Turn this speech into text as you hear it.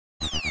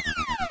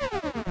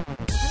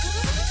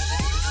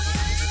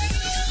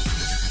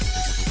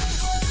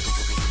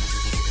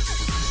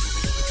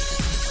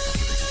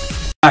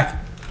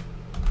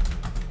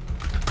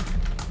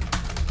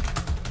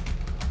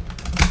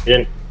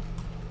Get in.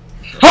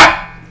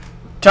 Ha!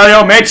 Tell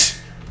your mates.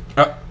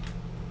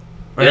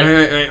 Wait.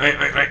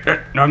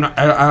 No, I'm not.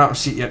 I don't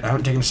see it yet. I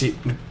haven't taken a seat.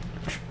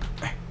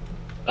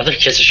 Other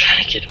kids are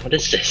trying to get in. What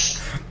is this?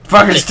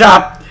 Fucking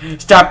stop!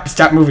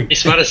 Stop moving. He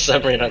spawned a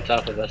submarine on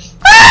top of us.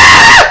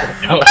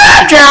 I'm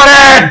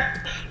drowning!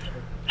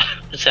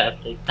 What's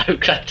happening? I've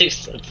got to do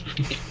something.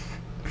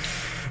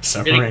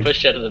 I'm getting Submarine.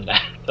 pushed out of the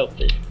map. Help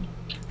me.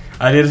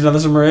 I did another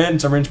submarine.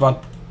 Submarine spawn.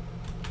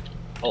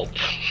 Help.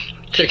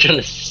 They're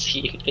gonna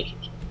see me.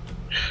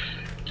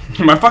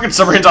 My fucking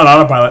submarine's on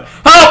autopilot.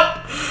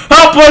 Help!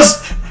 Help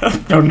us!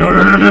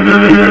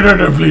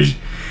 No, please.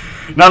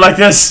 Not like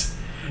this.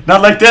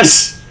 Not like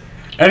this.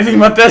 Anything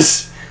but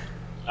this.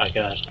 Oh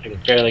god, I'm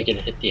barely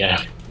gonna hit the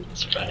island.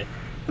 It's fine.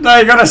 No,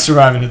 you're gonna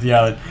survive and hit the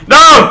island.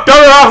 No!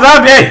 Don't go off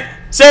without me!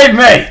 Save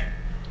me!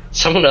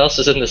 Someone else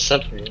is in the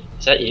submarine.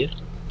 Is that you?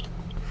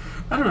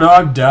 I don't know,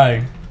 I'm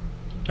dying.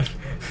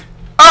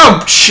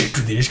 Oh shit,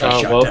 dude, they just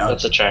got shot down.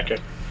 That's a tracker.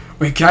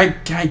 Wait, can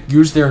I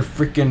use their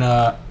freaking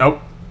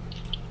nope.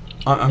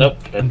 Nope.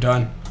 I'm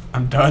done.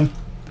 I'm done.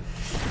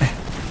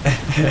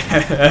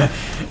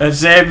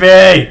 Save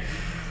me!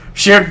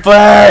 Shoot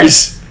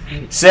flares!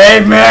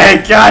 Save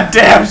me! God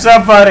damn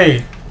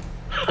somebody!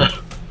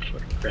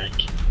 Greg.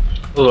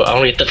 Ooh, I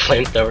want to get the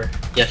flamethrower.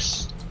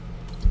 Yes.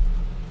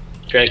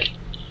 Greg.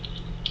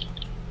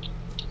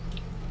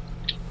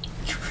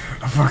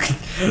 I'm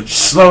fucking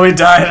slowly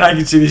dying and I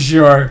can see the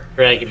shore.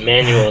 Greg,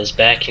 Manuel is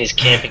back and he's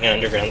camping an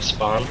underground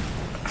spawn.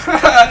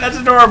 That's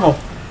adorable.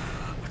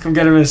 I'll come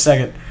get him in a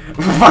second.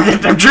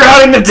 Fucking, I'm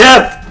drowning to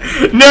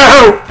death!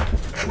 No!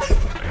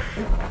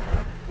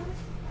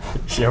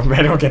 Yo,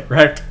 man, will get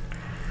wrecked.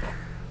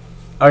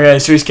 Okay,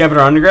 so he's camping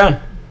our underground?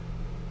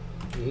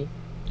 Mm-hmm.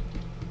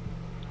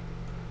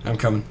 I'm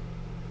coming.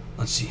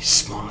 Let's see,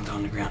 small and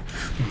underground.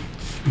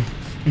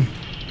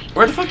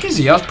 Where the fuck is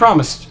he? I was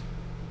promised.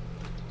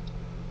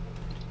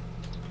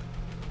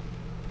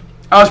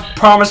 I was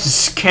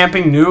promised a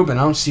camping noob, and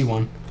I don't see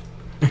one.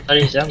 I thought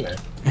he was down there.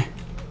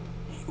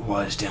 He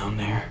was down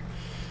there.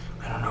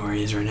 I don't know where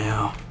he is right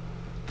now.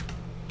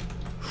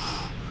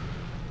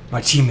 My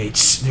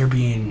teammates, they're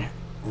being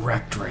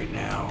wrecked right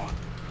now,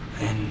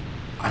 and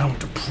I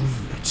don't approve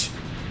of it.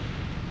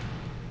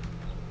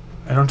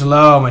 I don't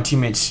allow my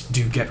teammates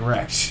to get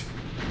wrecked.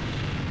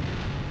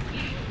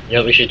 You know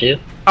what we should do?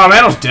 Oh,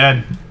 Mandel's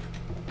dead.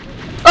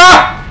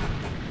 Ah!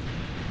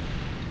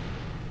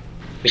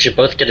 We should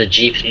both get a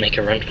Jeep and make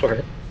a run for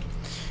it.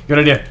 Good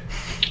idea.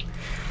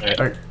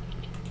 Alright.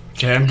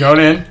 Okay, I'm going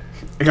in.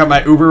 I got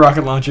my Uber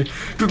rocket launcher.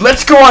 Dude,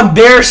 let's go on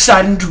their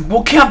side and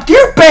we'll camp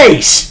their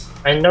base!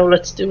 I know,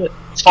 let's do it.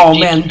 Let's Oh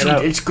keep man, Jeeping dude, it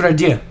out. it's a good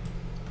idea.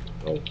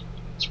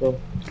 Let's roll.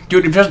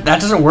 Dude, if that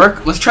doesn't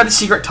work, let's try the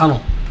secret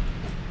tunnel.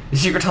 The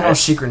secret tunnel is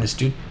secretness,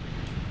 dude.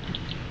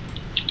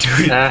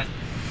 Dude.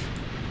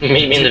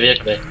 Meet me in the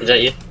vehicle. Is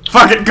that you?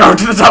 Fuck it, go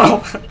to the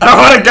tunnel! I don't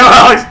want to go,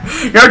 Alex!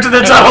 Go to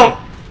the tunnel!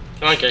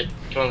 Come on, Greg.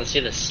 Come on, let's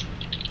see this.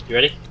 You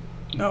ready?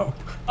 No.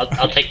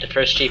 I'll take the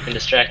first Jeep and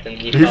distract them.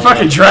 You're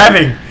fucking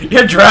driving!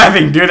 You're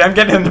driving, dude! I'm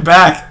getting in the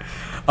back!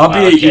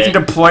 You can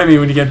deploy me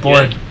when you get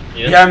bored.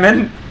 Yeah, I'm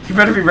in. You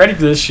better be ready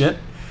for this shit.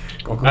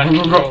 Go. Make a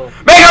run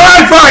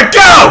for it!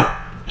 Go!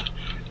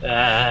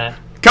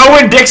 Go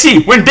win Dixie!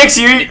 Win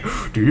Dixie!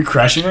 Dude, you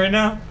crashing right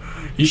now?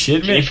 You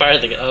shitting me? Can you fire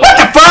the gun? What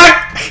the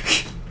fuck?!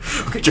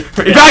 Okay,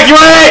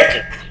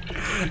 evacuate!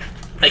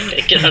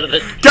 Get out of the...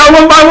 Go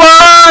one by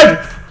one!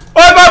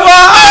 One by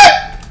one!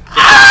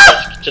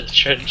 Ah! To the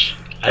trench.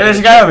 Hey, there's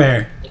a guy over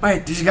here.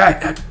 Wait, there's a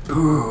guy.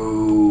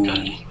 Ooh.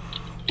 God.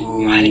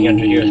 I'm hiding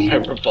under here with my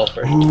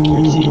revolver.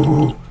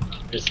 Ooh.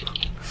 Where's he?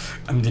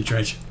 I'm in the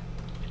trench.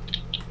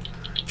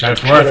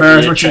 Trench warfare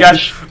is what you got.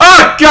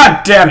 Oh,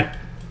 god damn it!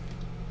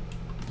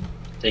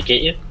 Did it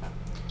get you?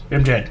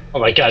 I'm dead. Oh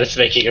my god, it's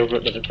making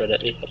another run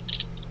at me.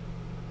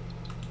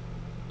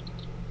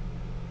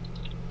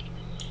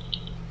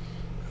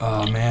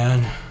 Oh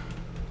man.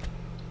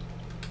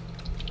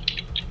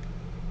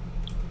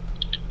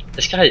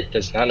 This guy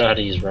does not know how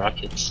to use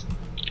rockets.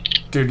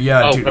 Dude,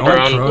 yeah, oh, dude. our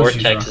own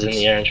vortex is in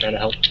the air and trying to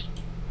help.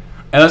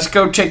 Hey, let's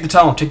go take the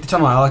tunnel. Take the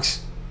tunnel,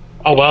 Alex.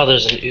 Oh wow,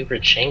 there's an Uber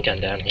chain gun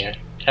down here.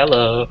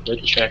 Hello,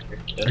 where's the tracker?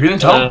 Are you in the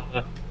tunnel?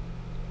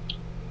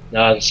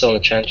 No, I'm still in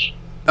the trench.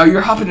 Oh,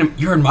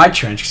 you're in my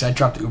trench because I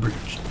dropped the Uber.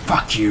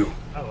 Fuck you.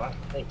 Oh wow,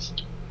 thanks.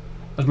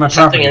 That's my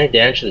Something property. any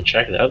damage to the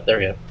tracker? Oh, there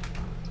we go.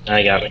 Now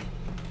you got me.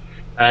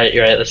 Alright,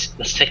 you're right.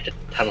 Let's take the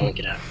tunnel and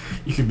get out.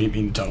 You can meet me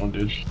in the tunnel,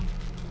 dude.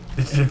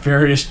 It's the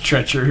various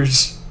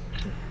treacherous.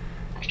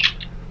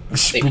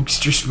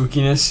 Spookster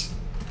spookiness.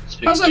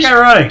 How's that guy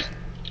running?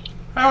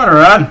 I want to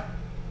run.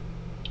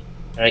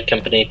 Alright,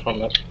 company,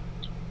 pull up.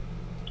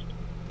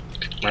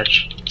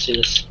 March. See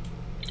this?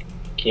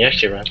 Can you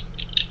actually run?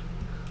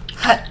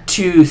 Hot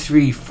 2,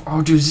 3, 4.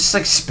 Oh, dude, is this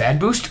like spad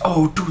boost?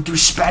 Oh, dude,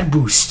 there's spad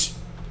boost.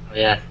 Oh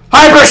yeah.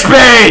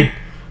 Hyperspeed!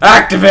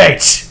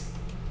 Activate!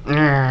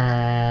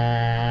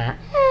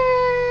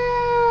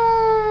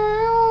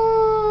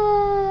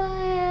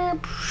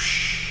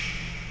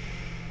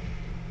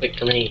 Wait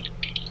for me.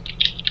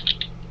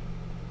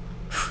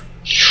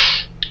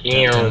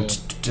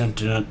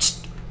 Like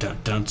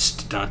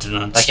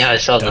how I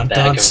saw the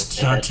bag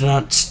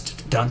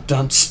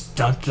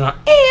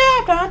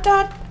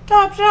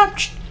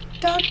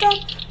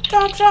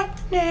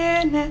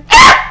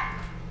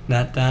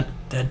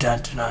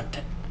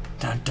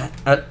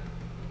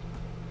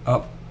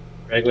Oh.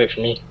 Greg, wait for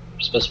me.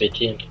 We're supposed to be a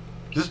team.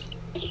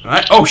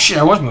 Alright. Oh shit,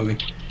 I was moving.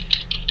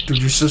 Dude,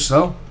 you're so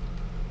slow.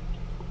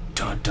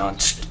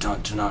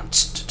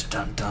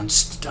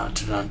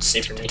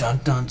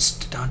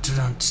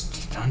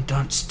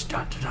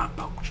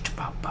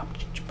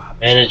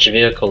 Manage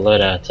vehicle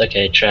loadouts.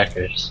 Okay,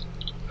 trackers.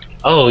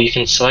 Oh, you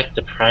can select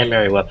the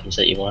primary weapons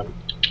that you want.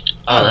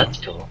 Oh, that's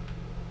cool.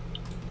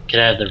 Could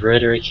have the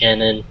rotary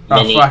cannon,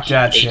 mini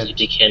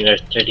ATG cannon, or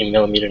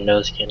 30mm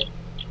nose cannon.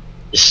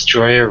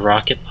 Destroyer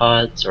rocket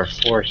pods, or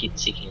 4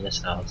 heat-seeking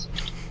missiles.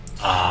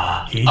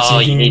 Oh,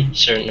 you need a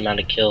certain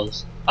amount of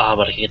kills.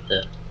 But I can get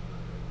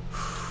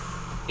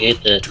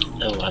the...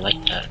 Oh, I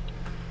like that.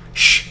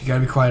 Shh, you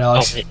gotta be quiet,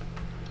 Alex. Oh,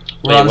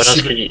 wait, what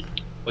else could you...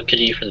 What could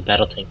you do for the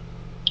battle tank?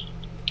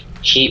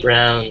 Heat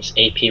rounds,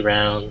 AP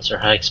rounds, or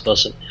high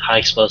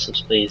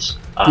explosives, please.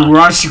 Dude, we're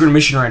on a secret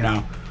mission right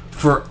now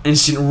for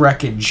instant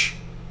wreckage.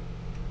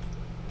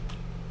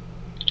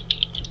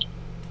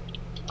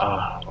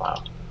 Wow.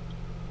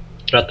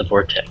 What about the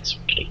vortex?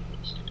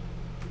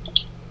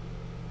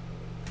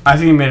 I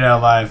think we made it out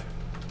alive.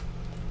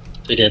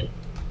 We did.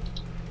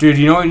 Dude,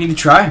 you know what we need to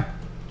try?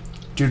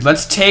 Dude,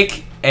 let's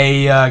take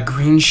a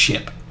green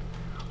ship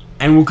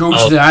and we'll go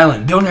to the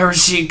island. They'll never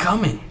see it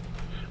coming.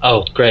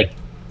 Oh, Greg,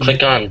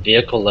 click on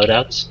vehicle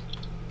loadouts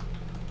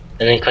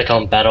and then click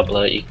on battle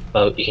boat. You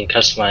can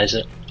customize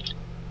it.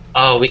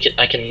 Oh,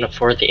 I can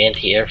afford the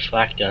anti-air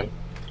flak gun.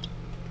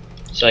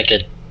 So I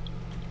could...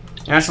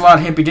 That's a lot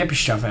of hippy-dippy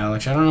stuff,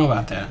 Alex. I don't know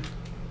about that.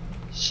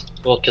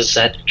 Well, because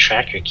that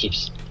tracker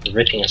keeps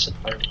ripping us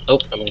apart. Oh,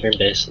 I'm in green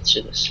base. Let's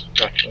do this.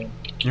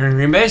 You're in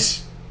green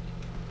base?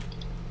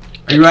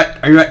 Are you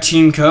at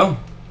Team Co?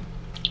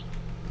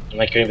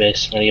 I'm at green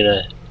base. I'm gonna get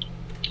a...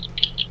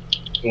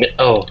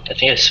 Oh, I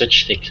think I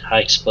switched the high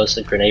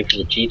explosive grenade for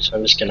the Jeep, so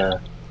I'm just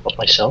gonna help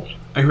myself.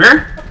 Are you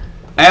here?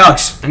 Hey,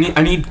 Alex,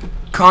 I need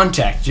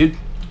contact, dude.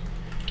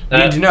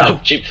 I need to know. Oh,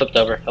 Jeep flipped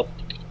over. Help.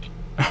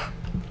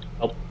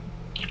 Help.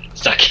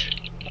 Stuck.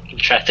 I'm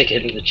traffic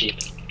into the Jeep.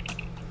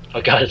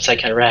 Oh god, it's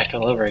like Iraq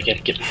all over again.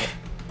 Get me hit.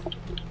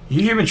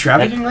 You human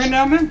trafficking right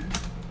now, man?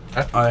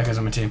 Huh? Oh, that guy's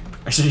on my team.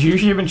 I said, you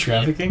human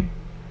trafficking?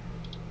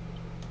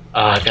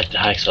 I got the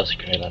high explosive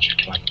grenade launcher.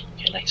 Come on.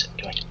 Okay, nice.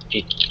 Come on.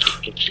 Jeep.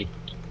 Jeep. Jeep.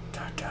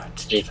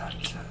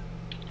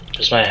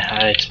 Where's my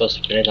high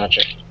explosive grenade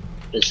launcher?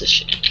 What is this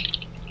shit?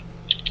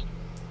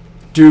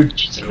 Dude.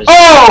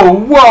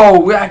 Oh,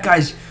 whoa! That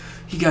guy's...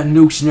 He got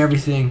nukes and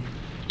everything.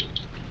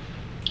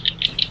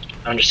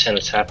 I understand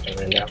what's happening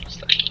right now.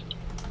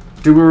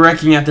 Dude, we're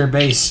wrecking at their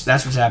base.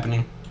 That's what's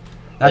happening.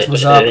 That's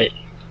what's up.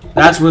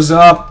 That's what's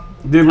up.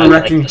 Dude, we're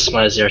wrecking. Like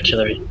customize the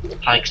artillery.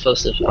 High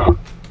explosive.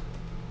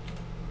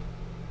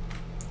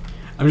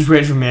 I'm just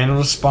waiting for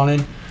Manuel to spawn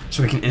in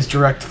so we can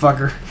insta-wreck the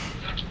fucker.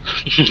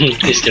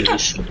 He's gonna be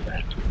so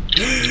bad.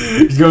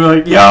 He's gonna be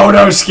like, yo,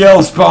 no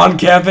skill, spawn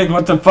camping,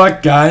 what the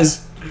fuck,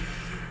 guys?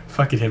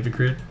 Fucking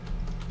hypocrite.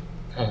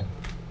 Huh.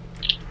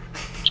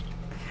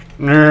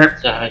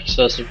 Nerd. High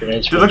explosive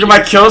grenades. Dude, look at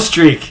my kill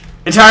streak.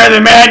 It's higher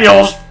than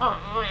Manuel's.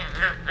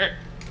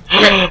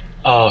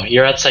 Oh,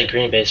 you're outside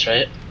green base,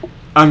 right?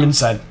 I'm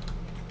inside.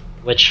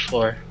 Which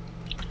floor?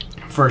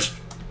 First.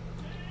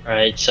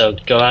 Alright, so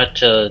go out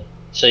to...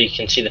 So you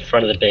can see the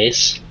front of the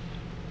base.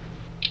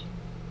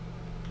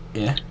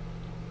 Yeah.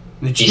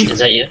 Is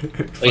that you? Look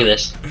at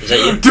this. Is that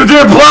you? Dude,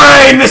 they're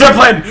playing! There's a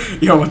plane!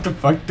 Yo, what the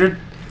fuck, dude?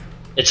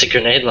 It's a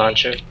grenade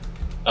launcher.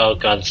 Oh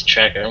god, it's a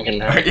tracker. I'm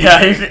getting out.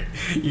 Yeah,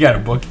 you gotta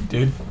book it,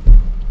 dude.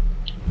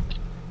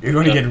 You're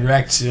going to get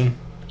wrecked soon.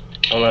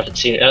 I don't know if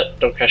it's you. Oh,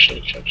 don't crash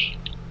into each other.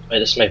 Wait,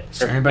 this is my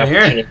perfect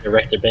opportunity to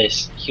wreck their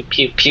base. Pew,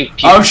 pew, pew,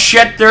 pew. Oh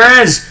shit,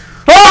 there is!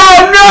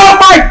 Oh no,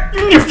 my...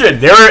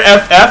 They were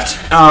FF'd.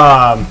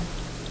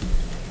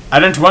 I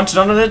didn't want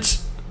none of it.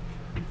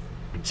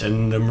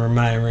 Send them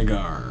my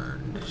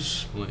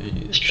regards,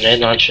 please. This grenade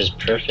launcher is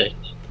perfect.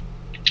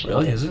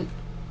 Really, is it?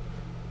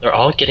 They're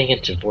all getting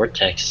into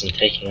vortexes and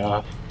taking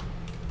off.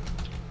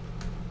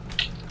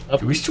 Oh.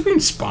 Are we still being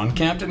spawn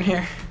camped in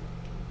here?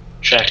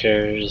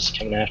 Trackers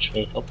coming after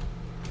me. Oh.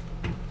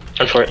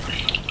 Run for it.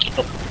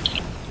 Oh.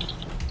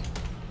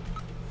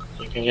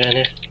 You can go in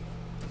here.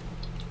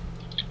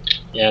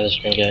 Yeah, there's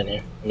a green guy in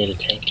here. I need a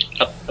tank.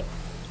 Up, up.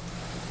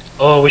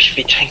 Oh, we should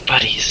be tank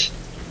buddies.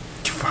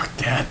 Fuck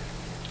that.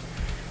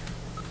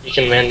 You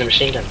can man the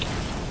machine gun.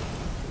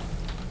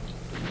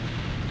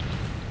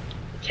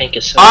 The tank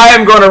is so... I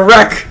am gonna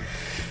wreck.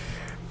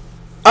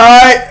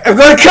 I am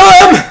gonna kill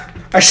him!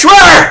 I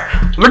swear!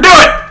 I'm gonna do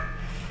it!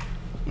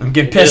 I'm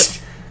getting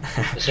pissed.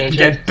 I'm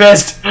getting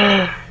pissed.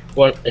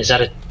 What is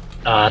that?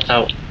 I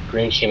thought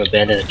green team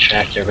abandoned a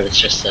tractor, but it's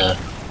just a...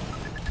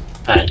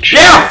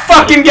 yeah,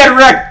 fucking get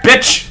wrecked,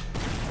 bitch!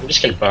 I'm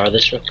just gonna borrow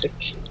this real quick.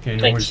 Okay,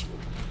 no thanks.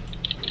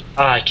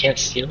 I can't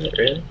steal it,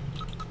 really?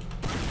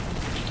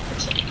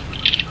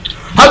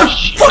 How the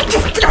fuck?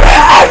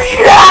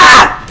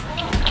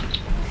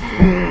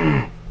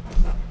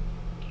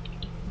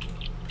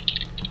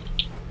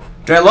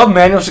 Dude, I love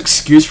Manuel's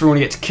excuse for when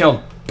he gets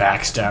killed.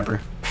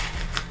 Backstabber.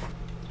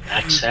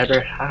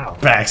 Backstabber? How?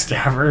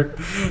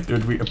 Backstabber.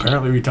 Dude,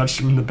 apparently we touched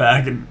him in the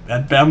back and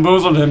that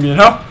bamboozled him, you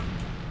know?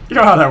 You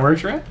know how that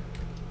works, right?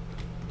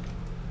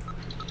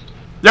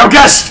 Yo,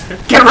 Gus!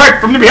 Get right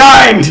from the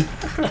behind!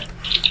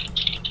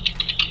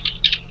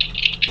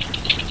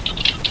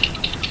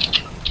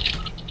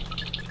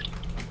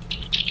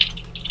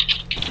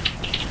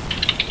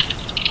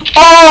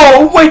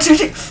 Oh, wait,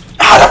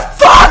 how the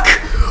fuck?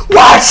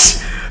 What?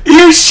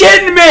 You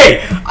shitting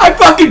me? I'm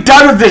fucking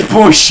done with this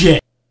bullshit.